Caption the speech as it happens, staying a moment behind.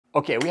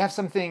Okay, we have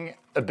something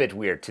a bit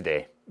weird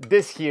today.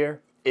 This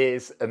here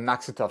is a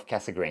Maksutov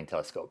Cassegrain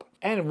telescope.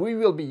 And we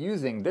will be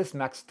using this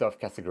Maksutov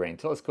Cassegrain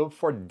telescope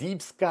for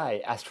deep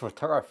sky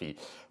astrophotography,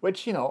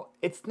 which, you know,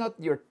 it's not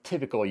your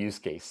typical use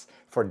case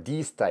for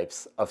these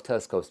types of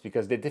telescopes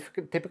because they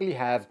typically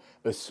have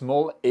a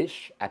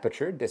small-ish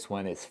aperture. This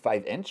one is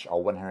 5"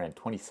 or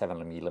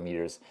 127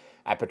 millimeters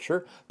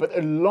aperture, but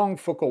a long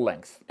focal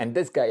length. And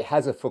this guy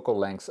has a focal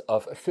length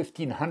of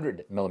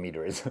 1500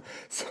 millimeters.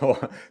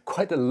 So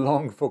quite a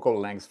long focal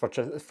length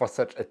for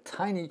such a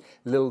tiny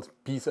little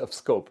piece of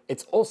scope.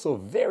 It's also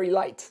very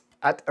light,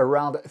 at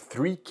around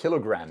 3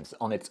 kilograms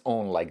on its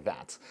own like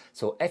that.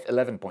 So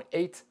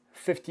f11.8,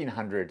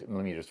 1500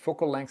 millimeters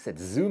focal length, it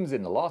zooms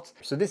in a lot.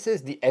 So this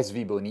is the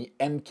SVBony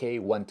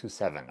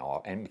MK127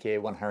 or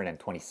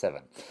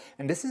MK127.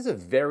 And this is a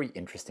very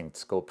interesting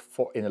scope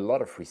in a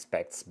lot of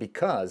respects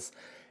because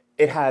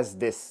it has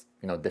this,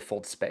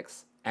 default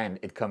specs, and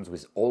it comes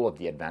with all of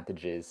the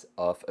advantages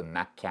of a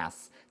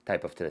MACCAS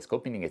type of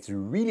telescope, meaning it's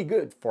really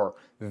good for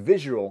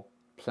visual,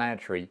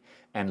 planetary,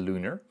 and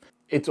lunar.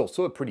 It's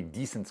also a pretty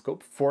decent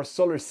scope for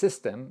solar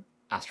system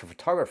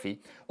astrophotography,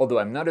 although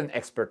I'm not an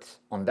expert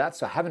on that,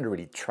 so I haven't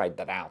really tried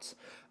that out.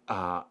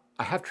 I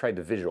have tried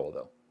the visual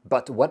though.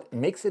 But what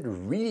makes it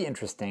really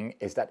interesting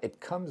is that it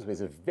comes with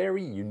a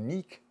very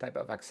unique type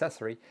of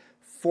accessory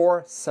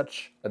for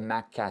such a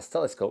MACCAS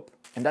telescope,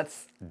 and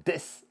that's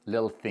this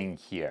little thing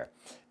here.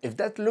 If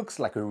that looks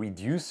like a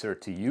reducer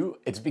to you,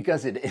 it's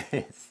because it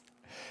is.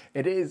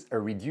 It is a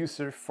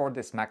reducer for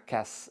this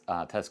MACCAS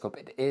telescope.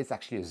 It is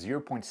actually a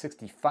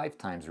 0.65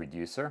 times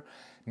reducer,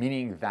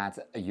 meaning that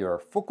your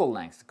focal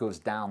length goes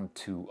down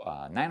to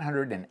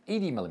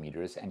 980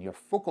 millimeters and your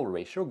focal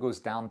ratio goes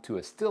down to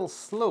a still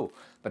slow,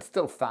 but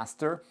still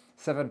faster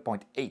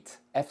 7.8,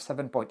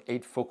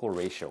 f7.8 focal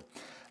ratio.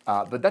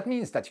 But that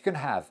means that you can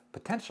have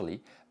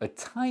potentially a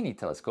tiny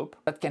telescope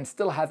that can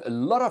still have a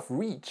lot of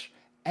reach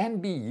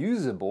and be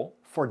usable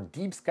for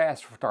deep sky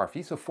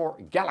astrophotography, so for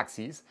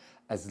galaxies,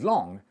 as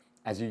long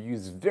as you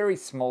use very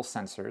small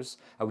sensors.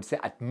 I would say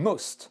at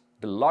most,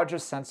 the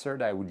largest sensor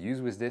that I would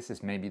use with this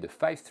is maybe the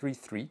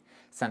 533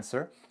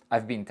 sensor.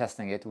 I've been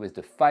testing it with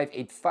the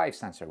 585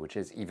 sensor, which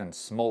is even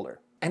smaller.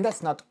 And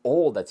that's not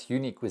all that's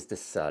unique with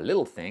this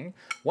little thing.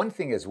 One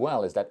thing as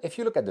well is that if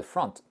you look at the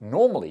front,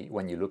 normally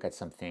when you look at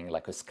something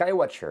like a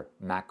Skywatcher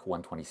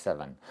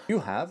MK127, you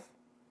have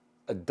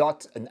a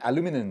dot, an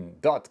aluminum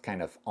dot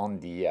kind of on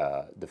the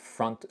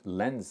front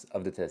lens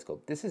of the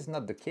telescope. This is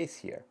not the case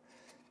here.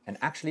 And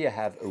actually I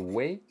have a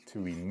way to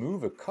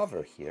remove a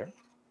cover here,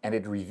 and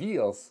it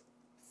reveals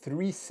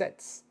 3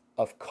 sets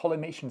of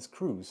collimation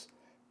screws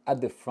at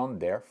the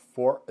front there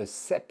for a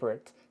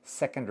separate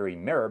secondary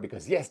mirror,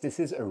 because yes, this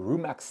is a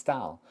Rumax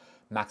style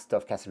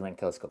Maksutov Cassegrain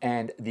telescope.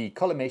 And the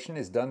collimation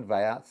is done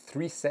via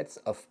 3 sets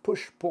of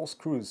push-pull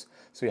screws.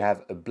 So you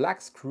have a black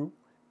screw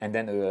and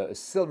then a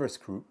silver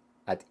screw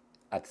at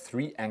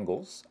 3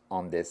 angles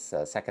on this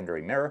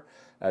secondary mirror.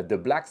 The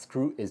black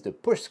screw is the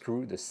push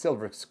screw, the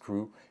silver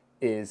screw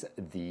is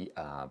the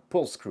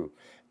pull screw.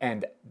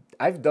 And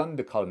I've done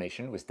the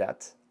collimation with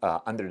that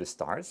under the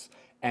stars,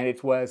 and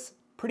it was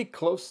pretty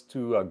close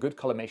to a good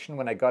collimation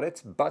when I got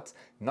it, but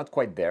not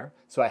quite there.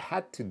 So I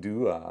had to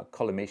do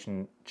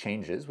collimation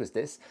changes with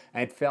this,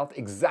 and it felt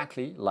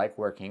exactly like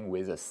working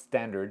with a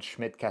standard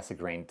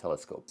Schmidt-Cassegrain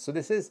telescope. So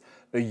this is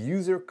a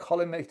user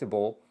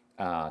collimatable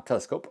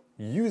telescope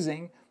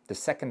using the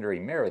secondary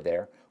mirror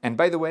there. And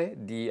by the way,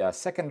 the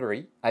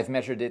secondary, I've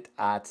measured it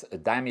at a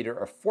diameter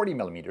of 40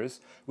 millimeters,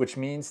 which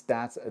means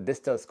that this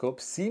telescope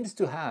seems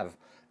to have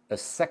a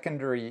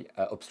secondary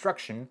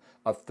obstruction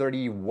of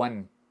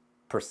 31%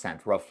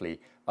 roughly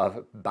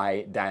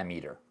by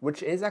diameter,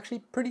 which is actually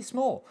pretty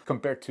small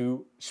compared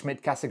to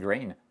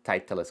Schmidt-Cassegrain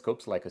type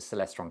telescopes like a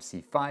Celestron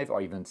C5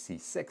 or even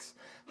C6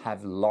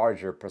 have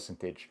larger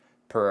percentage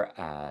per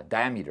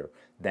diameter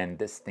than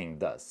this thing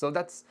does. So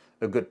that's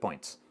a good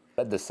point.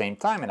 At the same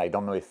time, and I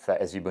don't know if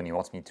SVBony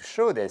wants me to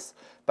show this,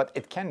 but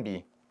it can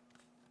be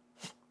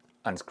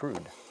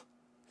unscrewed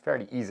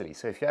fairly easily.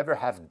 So if you ever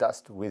have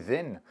dust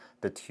within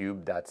the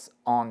tube that's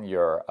on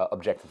your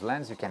objective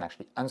lens, you can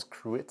actually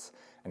unscrew it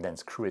and then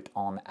screw it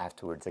on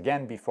afterwards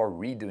again before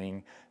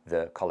redoing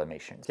the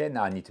collimation. Okay,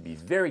 now I need to be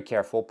very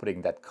careful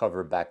putting that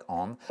cover back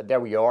on.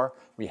 There we are.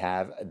 We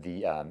have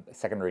the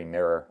secondary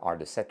mirror or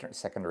the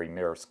secondary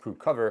mirror screw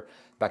cover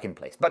back in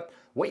place. But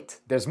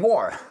wait, there's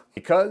more,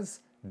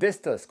 because this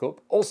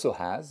telescope also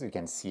has, you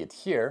can see it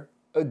here,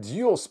 a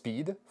dual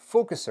speed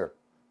focuser.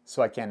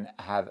 So I can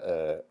have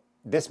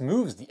this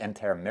moves the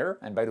entire mirror,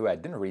 and by the way, I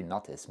didn't really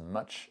notice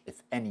much,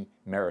 if any,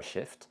 mirror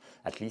shift,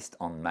 at least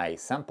on my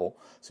sample.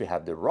 So you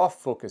have the raw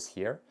focus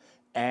here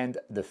and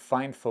the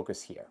fine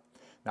focus here.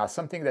 Now,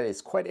 something that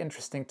is quite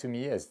interesting to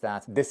me is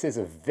that this is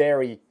a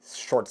very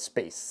short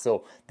space,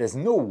 so there's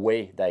no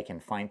way that I can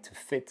find to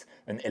fit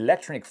an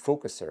electronic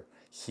focuser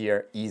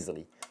here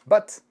easily.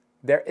 But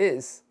there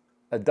is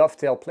a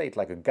dovetail plate,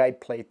 like a guide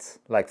plate,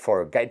 like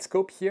for a guide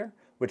scope here,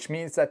 which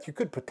means that you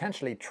could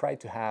potentially try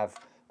to have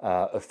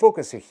a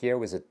focuser here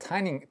with a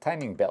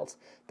timing belt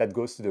that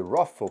goes to the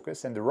rough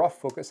focus, and the rough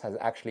focus has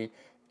actually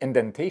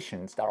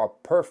indentations that are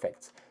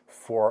perfect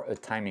for a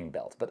timing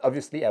belt. But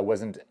obviously I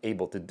wasn't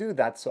able to do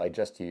that, so I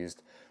just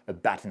used a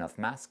Bahtinov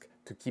mask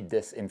to keep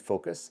this in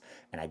focus.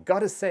 And I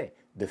gotta say,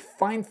 the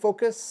fine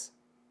focus,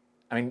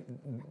 I mean,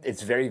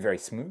 it's very, very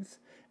smooth.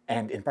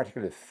 And in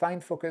particular, the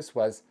fine focus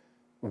was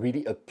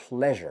really a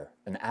pleasure,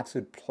 an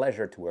absolute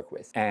pleasure to work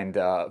with. And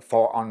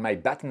on my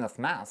Bahtinov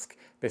mask,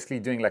 basically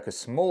doing like a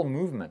small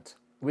movement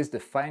with the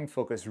fine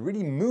focus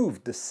really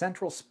moved the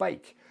central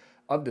spike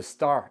of the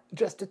star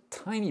just a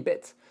tiny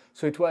bit.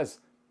 So it was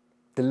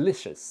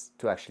delicious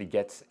to actually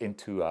get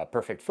into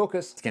perfect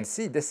focus. As you can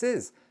see, this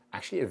is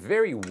actually a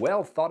very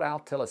well thought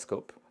out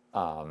telescope.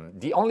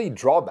 The only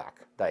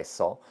drawback that I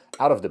saw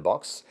out of the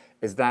box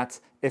is that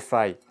if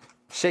I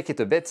shake it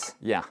a bit,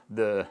 yeah,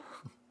 the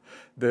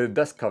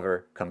dust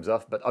cover comes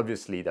off, but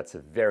obviously that's a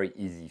very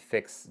easy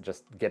fix.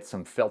 Just get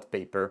some felt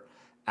paper,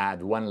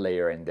 add one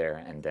layer in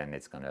there, and then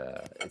it's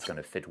gonna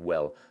fit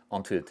well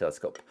onto the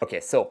telescope.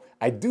 Okay, so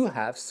I do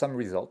have some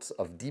results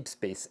of deep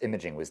space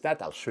imaging with that.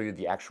 I'll show you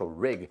the actual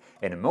rig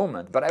in a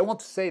moment, but I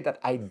want to say that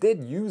I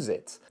did use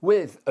it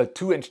with a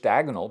 2-inch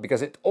diagonal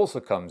because it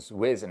also comes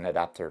with an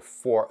adapter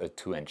for a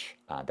 2-inch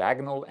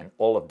diagonal and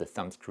all of the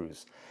thumb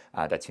screws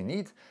that you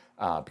need.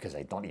 Because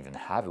I don't even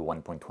have a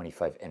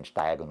 1.25-inch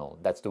diagonal.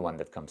 That's the one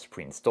that comes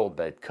pre-installed,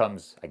 but it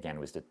comes again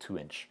with the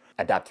 2-inch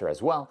adapter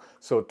as well.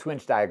 So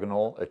 2-inch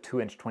diagonal, a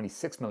 2-inch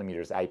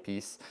 26mm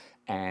eyepiece,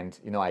 and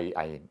you know,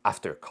 I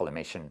after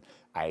collimation,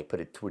 I put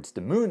it towards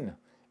the moon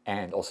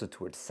and also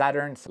towards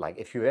Saturn. So like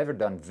if you've ever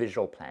done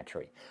visual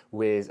planetary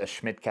with a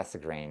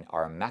Schmidt-Cassegrain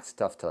or a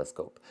Maksutov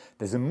telescope,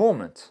 there's a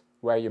moment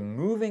where you're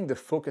moving the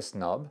focus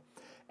knob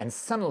and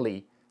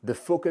suddenly the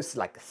focus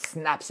like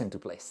snaps into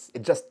place.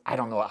 It just, I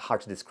don't know how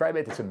to describe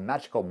it. It's a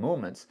magical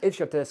moment. If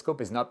your telescope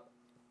is not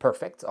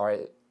perfect or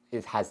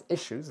it has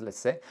issues, let's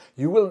say,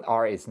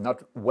 or is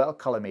not well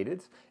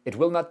collimated, it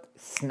will not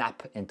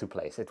snap into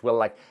place. It will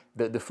like,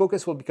 the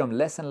focus will become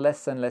less and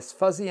less and less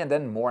fuzzy and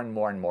then more and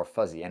more and more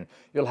fuzzy. And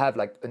you'll have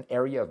like an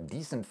area of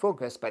decent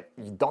focus, but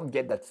you don't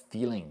get that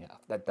feeling,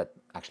 that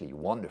actually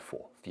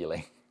wonderful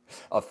feeling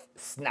of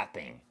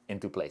snapping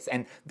into place.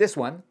 And this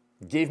one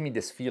gave me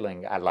this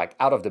feeling like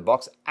out of the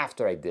box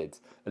after I did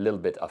a little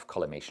bit of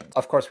collimation.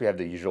 Of course, we have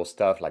the usual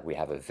stuff, like we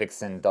have a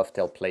Vixen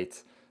dovetail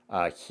plate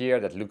here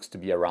that looks to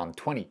be around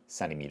 20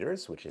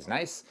 centimeters, which is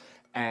nice.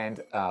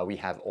 And we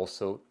have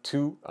also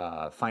two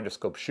finder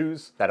scope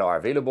shoes that are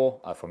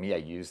available. For me, I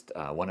used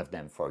one of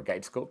them for a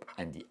guide scope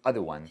and the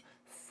other one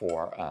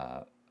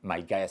for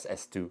my Gaius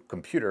S2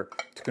 computer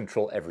to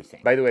control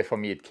everything. By the way, for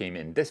me, it came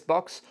in this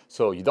box,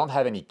 so you don't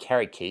have any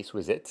carry case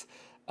with it.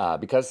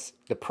 Because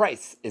the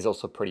price is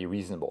also pretty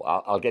reasonable.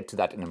 I'll get to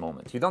that in a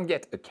moment. You don't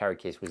get a carry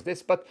case with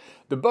this, but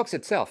the box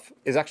itself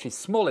is actually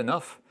small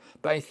enough,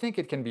 but I think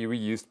it can be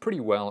reused pretty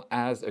well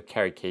as a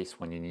carry case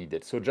when you need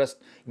it. So just,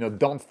 you know,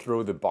 don't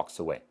throw the box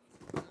away.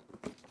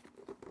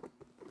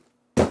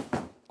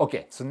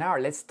 Okay, so now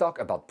let's talk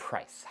about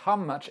price. How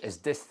much is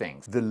this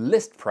thing? The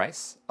list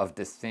price of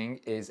this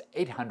thing is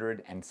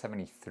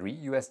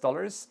 $873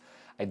 US.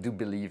 I do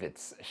believe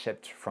it's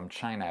shipped from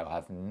China. I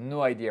have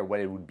no idea what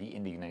it would be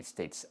in the United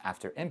States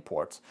after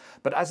import.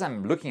 But as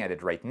I'm looking at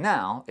it right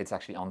now, it's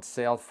actually on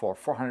sale for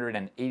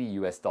 $480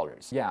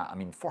 US. Yeah, I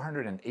mean,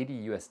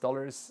 $480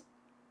 US,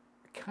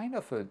 kind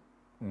of a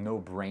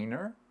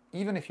no-brainer,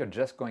 even if you're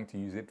just going to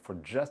use it for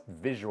just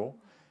visual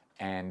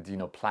and, you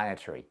know,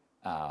 planetary,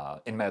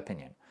 in my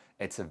opinion.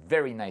 It's a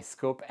very nice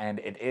scope, and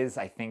it is,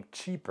 I think,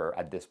 cheaper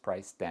at this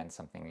price than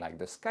something like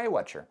the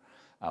Skywatcher.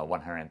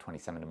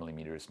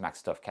 127mm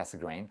Maksutov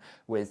Cassegrain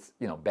with,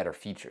 you know, better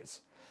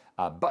features.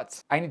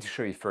 But I need to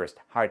show you first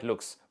how it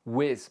looks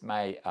with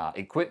my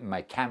equipment,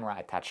 my camera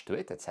attached to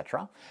it,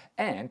 etc.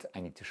 And I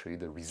need to show you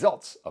the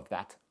results of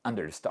that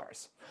under the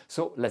stars.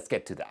 So let's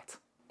get to that.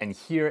 And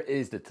here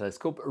is the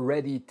telescope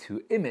ready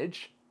to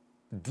image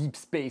deep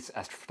space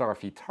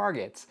astrophotography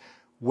targets,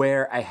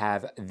 where I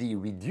have the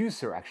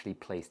reducer actually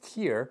placed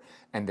here,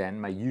 and then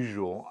my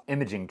usual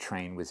imaging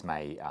train with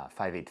my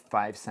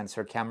 585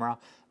 sensor camera,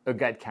 a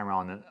guide camera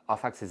on an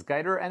off-axis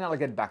guider, and I'll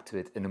get back to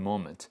it in a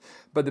moment.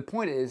 But the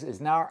point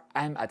is now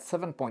I'm at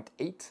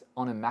 7.8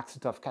 on a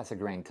Maksutov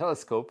Cassegrain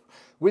telescope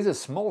with a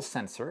small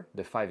sensor,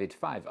 the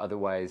 585.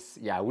 Otherwise,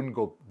 yeah, I wouldn't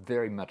go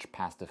very much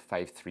past the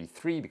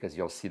 533 because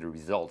you'll see the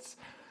results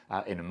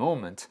in a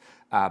moment.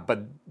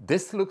 But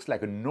this looks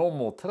like a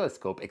normal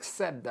telescope,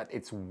 except that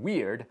it's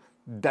weird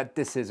that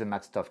this is a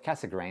Maksutov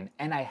Cassegrain,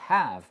 and I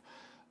have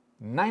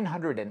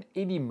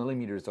 980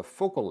 millimeters of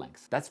focal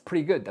length. That's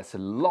pretty good. That's a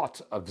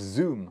lot of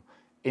zoom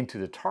into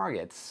the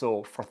target.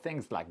 So for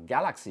things like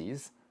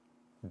galaxies,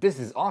 this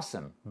is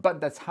awesome.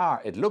 But that's how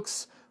it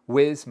looks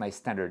with my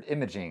standard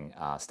imaging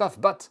stuff.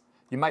 But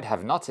you might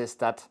have noticed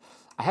that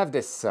I have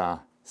this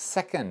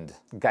second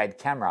guide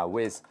camera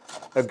with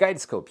a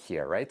guide scope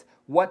here, right?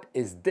 What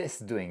is this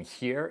doing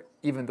here,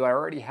 even though I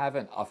already have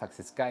an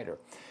off-axis guider?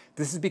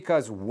 This is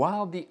because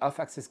while the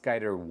off-axis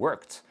guider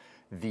worked,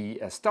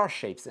 the star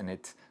shapes in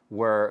it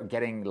were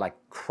getting like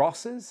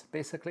crosses,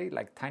 basically,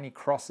 like tiny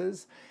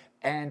crosses,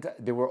 and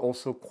they were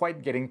also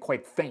getting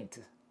quite faint.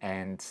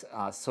 And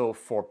so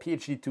for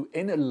PhD2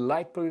 in a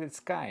light polluted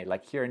sky,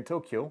 like here in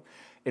Tokyo,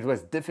 it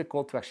was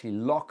difficult to actually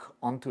lock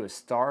onto a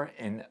star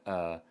in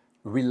a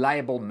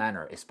reliable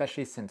manner,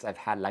 especially since I've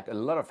had like a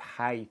lot of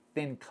high,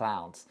 thin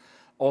clouds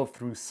all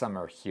through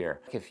summer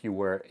here. If you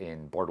were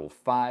in Bortle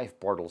 5,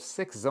 Bortle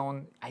 6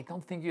 zone, I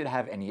don't think you'd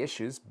have any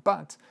issues,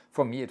 but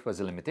for me it was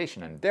a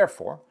limitation, and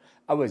therefore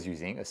I was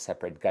using a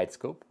separate guide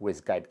scope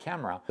with guide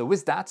camera. So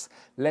with that,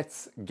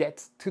 let's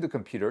get to the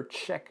computer,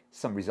 check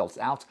some results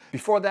out.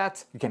 Before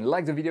that, you can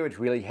like the video, it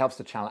really helps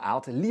the channel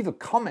out. Leave a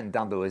comment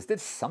down below, is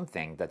this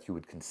something that you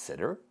would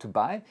consider to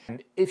buy?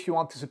 And if you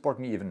want to support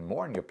me even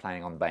more and you're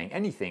planning on buying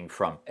anything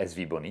from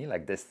SVBony,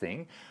 like this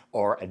thing,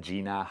 or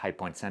Agena, High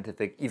Point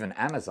Scientific, even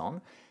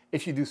Amazon,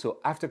 if you do so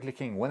after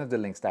clicking one of the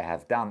links that I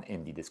have down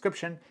in the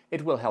description,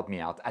 it will help me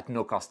out at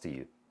no cost to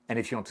you. And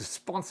if you want to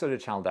sponsor the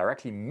channel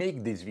directly,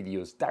 make these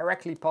videos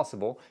directly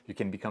possible, you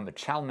can become a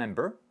channel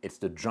member. It's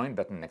the join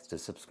button next to the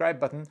subscribe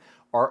button,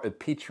 or a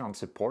Patreon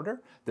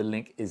supporter. The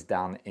link is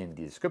down in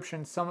the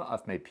description. Some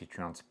of my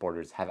Patreon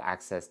supporters have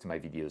access to my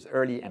videos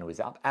early and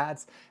without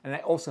ads. And I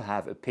also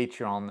have a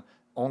Patreon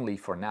only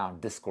for now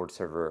Discord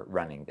server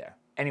running there.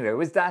 Anyway,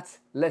 with that,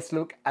 let's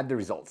look at the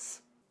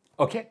results.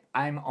 Okay,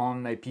 I'm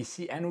on my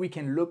PC and we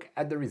can look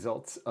at the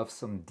results of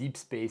some deep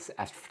space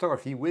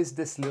astrophotography with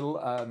this little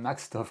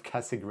Maksutov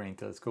Cassegrain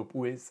telescope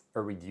with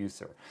a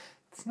reducer.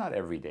 It's not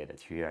every day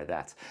that you hear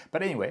that.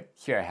 But anyway,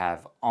 here I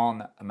have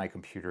on my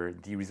computer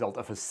the result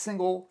of a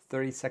single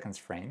 30 seconds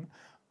frame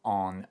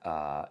on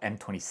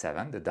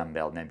M27, the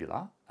Dumbbell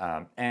Nebula.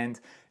 And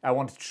I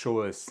wanted to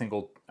show a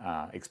single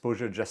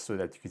exposure just so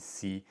that you could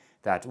see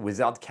that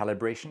without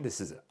calibration,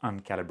 this is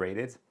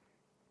uncalibrated,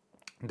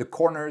 the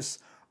corners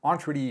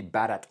aren't really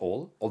bad at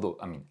all, although,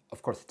 I mean,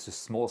 of course, it's a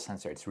small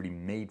sensor. It's really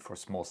made for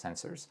small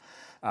sensors,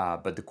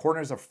 but the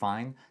corners are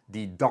fine.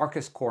 The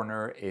darkest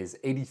corner is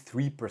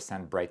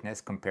 83% brightness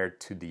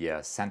compared to the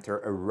center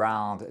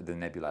around the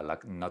nebula,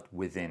 like not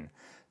within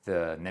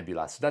the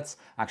nebula. So that's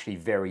actually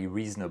very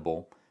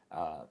reasonable,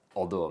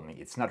 although, I mean,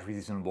 it's not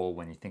reasonable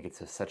when you think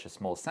it's such a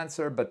small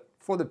sensor, but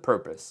for the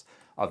purpose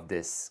of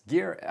this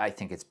gear, I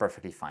think it's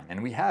perfectly fine.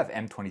 And we have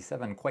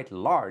M27 quite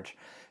large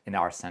in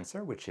our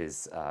sensor, which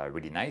is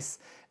really nice.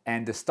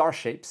 And the star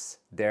shapes,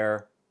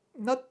 they're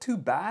not too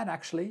bad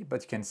actually,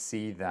 but you can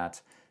see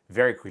that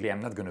very quickly. I'm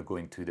not going to go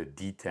into the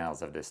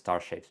details of the star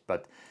shapes,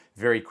 but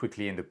very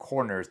quickly in the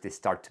corners, they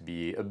start to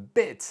be a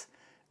bit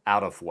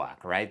out of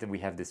whack, right? And we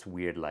have this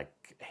weird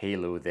like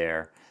halo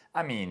there.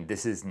 I mean,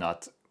 this is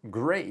not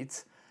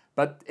great,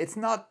 but it's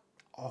not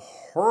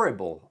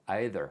horrible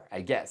either,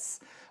 I guess.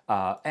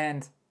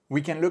 And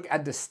we can look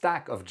at the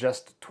stack of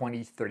just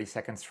 20-30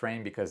 seconds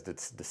frame because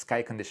the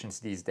sky conditions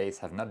these days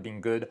have not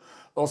been good.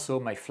 Also,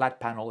 my flat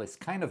panel is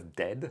kind of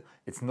dead.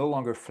 It's no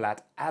longer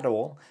flat at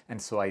all, and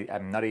so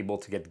I'm not able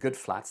to get good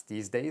flats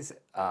these days.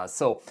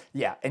 So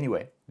yeah,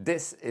 anyway,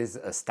 this is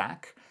a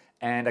stack.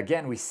 And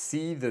again, we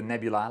see the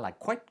nebula like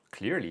quite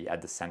clearly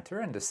at the center,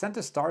 and the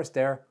center stars,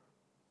 they're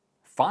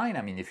fine.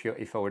 I mean,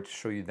 if I were to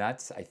show you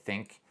that, I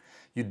think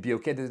you'd be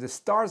okay. The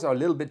stars are a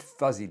little bit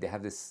fuzzy. They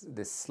have this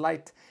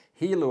slight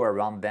halo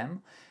around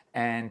them,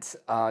 and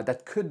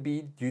that could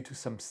be due to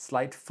some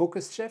slight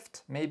focus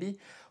shift, maybe,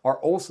 or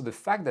also the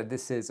fact that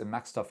this is a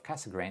Maksutov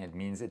Cassegrain. It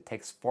means it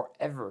takes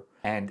forever,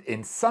 and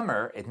in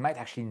summer it might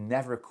actually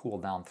never cool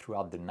down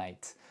throughout the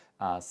night.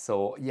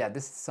 So yeah,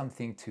 this is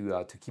something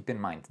to keep in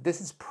mind. This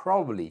is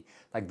probably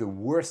like the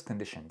worst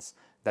conditions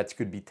that you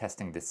could be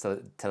testing this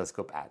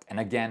telescope at. And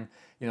again,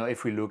 you know,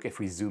 if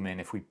we zoom in,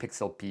 if we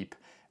pixel peep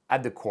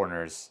at the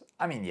corners,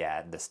 I mean,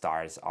 yeah, the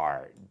stars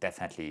are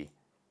definitely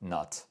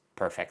not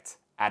perfect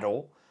at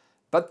all,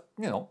 but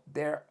you know,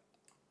 they're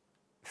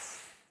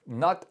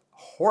not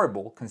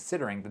horrible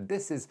considering that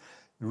this is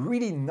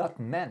really not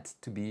meant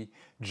to be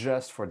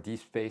just for deep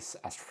space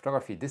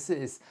astrophotography. This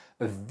is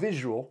a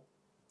visual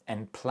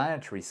and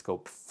planetary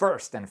scope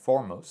first and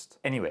foremost.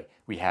 Anyway,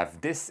 we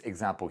have this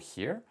example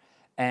here,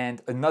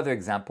 and another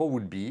example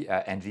would be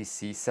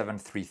NGC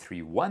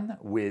 7331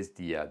 with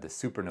the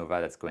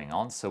supernova that's going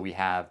on. So we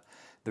have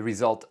the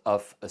result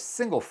of a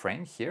single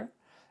frame here,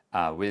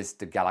 with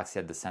the galaxy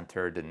at the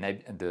center.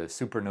 The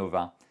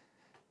supernova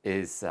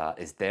is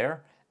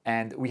there,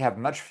 and we have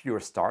much fewer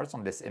stars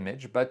on this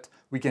image, but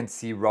we can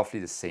see roughly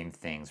the same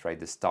things, right?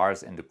 The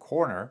stars in the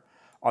corner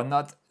are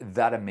not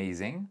that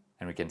amazing,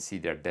 and we can see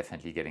they're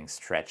definitely getting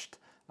stretched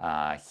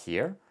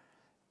here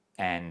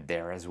and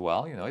there as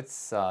well. You know,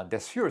 it's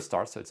there's fewer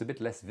stars, so it's a bit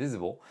less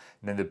visible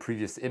than the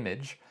previous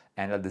image,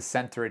 and at the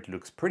center it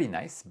looks pretty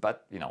nice,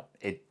 but you know,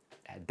 it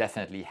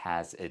definitely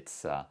has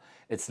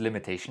its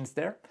limitations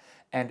there.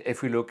 And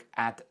if we look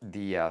at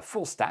the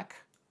full stack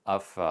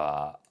of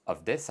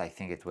this, I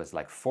think it was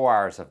like 4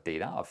 hours of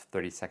data of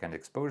 30-second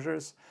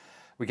exposures.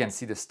 We can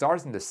see the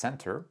stars in the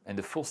center and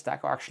the full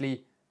stack are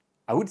actually,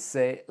 I would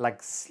say,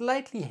 like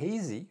slightly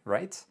hazy,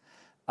 right?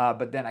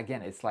 But then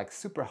again, it's like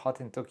super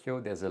hot in Tokyo.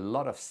 There's a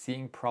lot of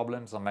seeing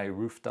problems on my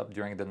rooftop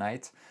during the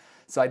night.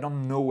 So I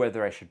don't know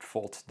whether I should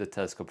fault the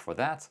telescope for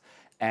that.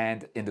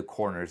 And in the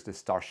corners, the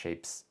star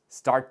shapes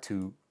start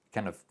to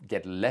kind of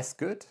get less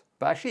good.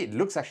 But actually, it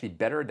looks actually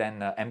better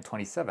than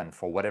M27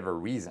 for whatever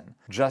reason.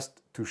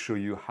 Just to show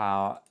you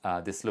how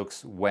this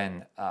looks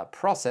when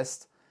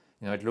processed,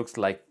 you know, it looks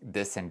like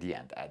this in the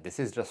end. This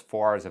is just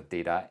 4 hours of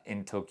data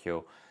in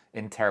Tokyo,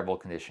 in terrible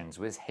conditions,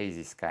 with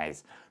hazy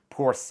skies,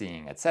 poor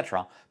seeing,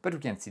 etc. But we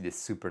can see this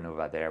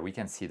supernova there, we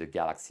can see the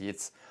galaxy.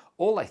 It's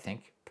all, I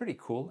think, pretty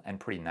cool and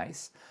pretty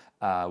nice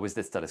with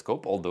this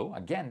telescope, although,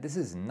 again, this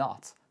is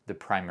not the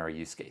primary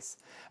use case.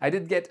 I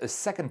did get a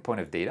second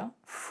point of data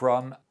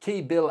from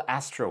K-Bill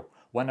Astro,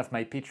 one of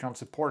my Patreon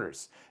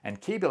supporters.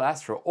 And K-Bill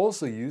Astro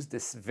also used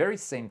this very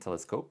same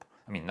telescope,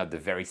 I mean, not the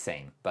very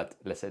same, but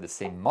let's say the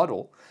same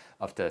model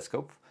of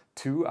telescope,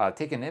 to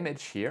take an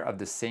image here of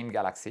the same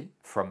galaxy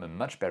from a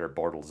much better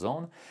Bortle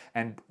zone.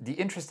 And the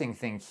interesting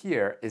thing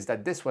here is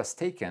that this was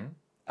taken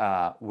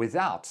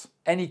without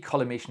any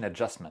collimation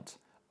adjustment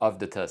of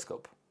the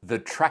telescope. The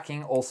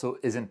tracking also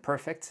isn't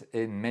perfect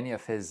in many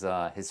of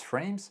his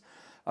frames,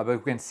 but we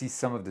can see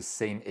some of the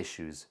same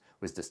issues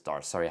with the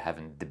stars. Sorry, I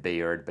haven't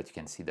debayered, but you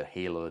can see the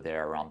halo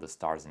there around the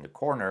stars in the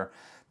corner.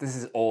 This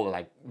is all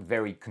like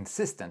very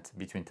consistent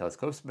between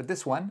telescopes, but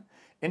this one,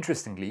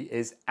 interestingly,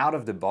 is out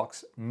of the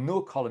box, no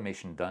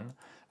collimation done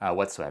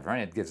whatsoever,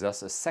 and it gives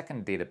us a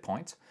second data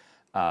point.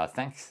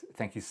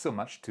 Thank you so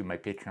much to my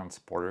Patreon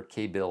supporter,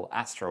 K-Bill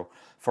Astro,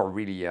 for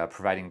really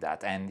providing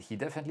that. And he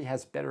definitely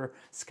has better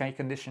sky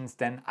conditions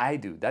than I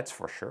do, that's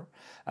for sure.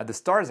 The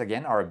stars,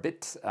 again, are a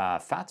bit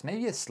fat,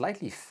 maybe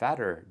slightly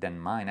fatter than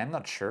mine, I'm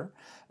not sure.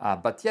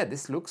 But yeah,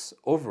 this looks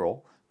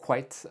overall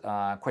quite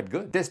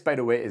good. This, by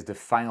the way, is the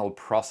final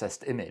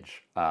processed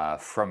image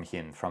from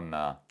him, from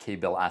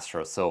K-Bill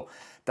Astro. So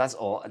that's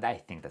all. I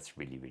think that's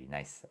really, really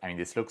nice. I mean,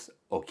 this looks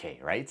okay,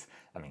 right?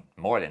 I mean,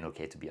 more than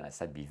okay, to be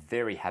honest. I'd be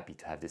very happy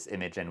to have this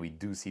image, and we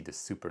do see the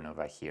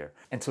supernova here.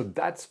 And so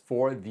that's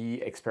for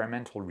the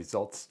experimental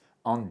results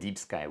on deep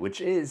sky,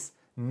 which is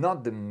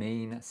not the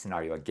main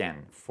scenario,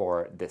 again,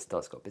 for this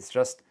telescope. It's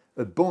just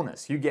a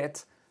bonus. You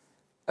get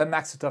a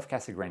Maksutov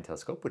Cassegrain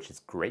telescope, which is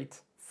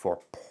great for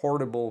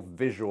portable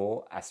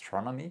visual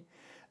astronomy,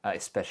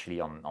 especially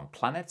on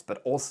planets,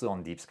 but also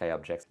on deep sky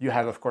objects. You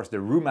have, of course, the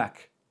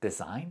Rumak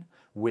design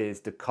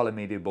with the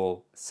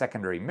collimatable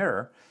secondary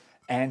mirror,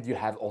 and you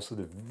have also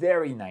the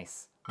very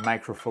nice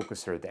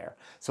microfocuser there.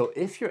 So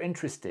if you're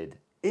interested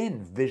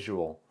in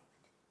visual,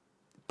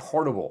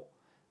 portable,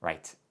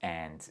 right,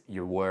 and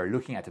you were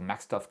looking at a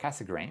Maksutov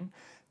Cassegrain,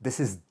 this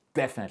is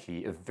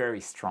definitely a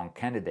very strong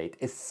candidate,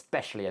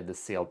 especially at the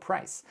sale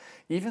price.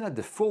 Even at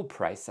the full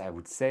price, I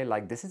would say,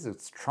 like, this is a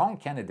strong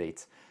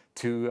candidate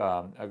to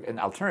an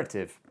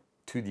alternative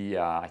to the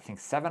I think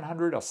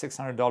 $700 or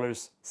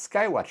 $600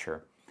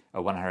 Skywatcher,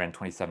 a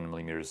 127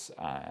 millimeters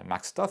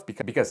Maksutov,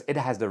 because it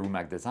has the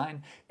Rumak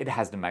design, it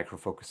has the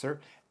microfocuser,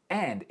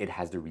 and it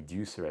has the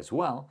reducer as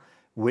well,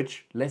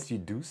 which lets you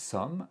do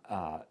some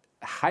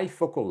high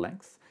focal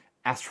length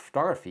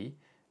astrophotography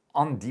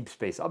on deep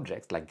space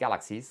objects like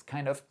galaxies,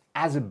 kind of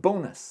as a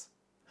bonus.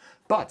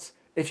 But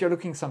if you're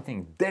looking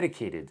something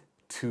dedicated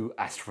to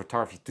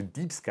astrophotography, to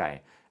deep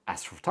sky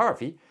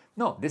astrophotography,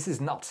 no, this is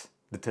not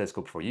the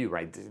telescope for you,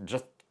 right?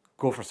 Just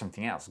go for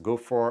something else. Go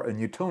for a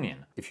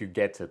Newtonian. If you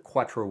get a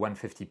Quattro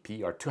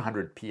 150p or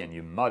 200p and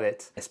you mod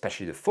it,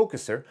 especially the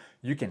focuser,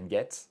 you can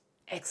get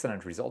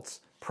excellent results.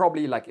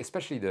 Probably, like,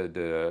 especially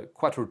the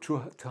Quattro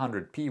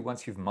 200p,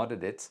 once you've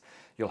modded it,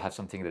 you'll have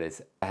something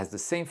that has the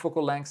same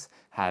focal length,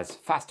 has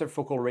faster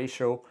focal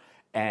ratio,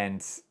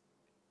 and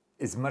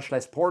is much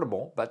less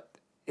portable, but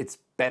it's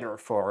better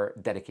for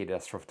dedicated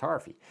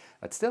astrophotography.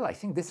 But still, I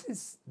think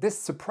this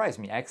surprised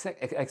me. I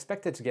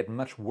expected to get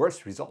much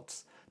worse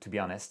results, to be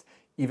honest,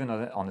 even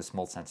on a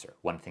small sensor.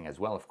 One thing as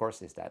well, of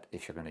course, is that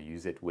if you're going to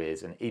use it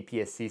with an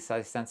APS-C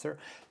size sensor,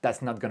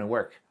 that's not going to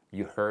work.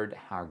 You heard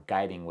how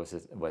guiding was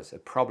a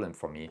problem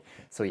for me.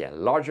 So yeah,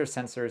 larger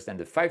sensors than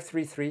the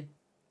 533,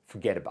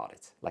 forget about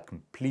it. Like,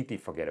 completely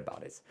forget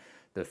about it.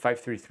 The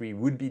 533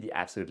 would be the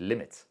absolute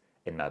limit,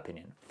 in my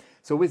opinion.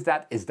 So with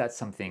that, is that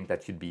something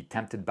that you'd be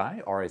tempted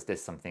by, or is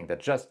this something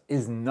that just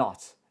is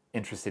not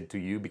interested to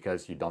you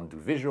because you don't do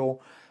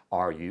visual,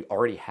 or you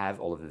already have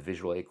all of the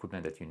visual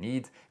equipment that you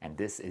need, and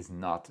this is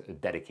not a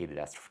dedicated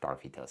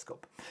astrophotography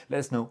telescope? Let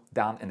us know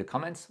down in the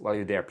comments. While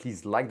you're there,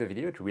 please like the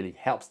video. It really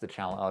helps the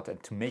channel out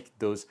and to make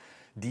those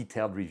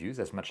detailed reviews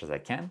as much as I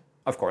can.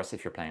 Of course,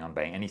 if you're planning on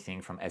buying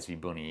anything from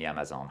SVBony,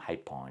 Amazon,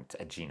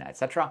 HighPoint, Gina,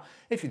 etc.,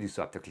 if you do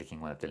so after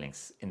clicking one of the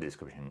links in the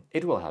description,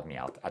 it will help me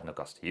out at no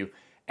cost to you,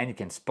 and you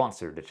can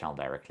sponsor the channel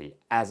directly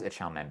as a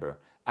channel member,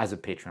 as a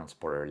Patreon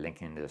supporter,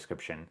 link in the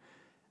description.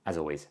 As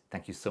always,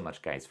 thank you so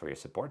much, guys, for your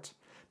support.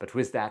 But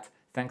with that,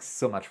 thanks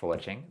so much for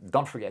watching.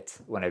 Don't forget,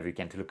 whenever you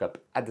can, to look up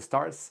at the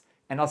stars,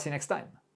 and I'll see you next time.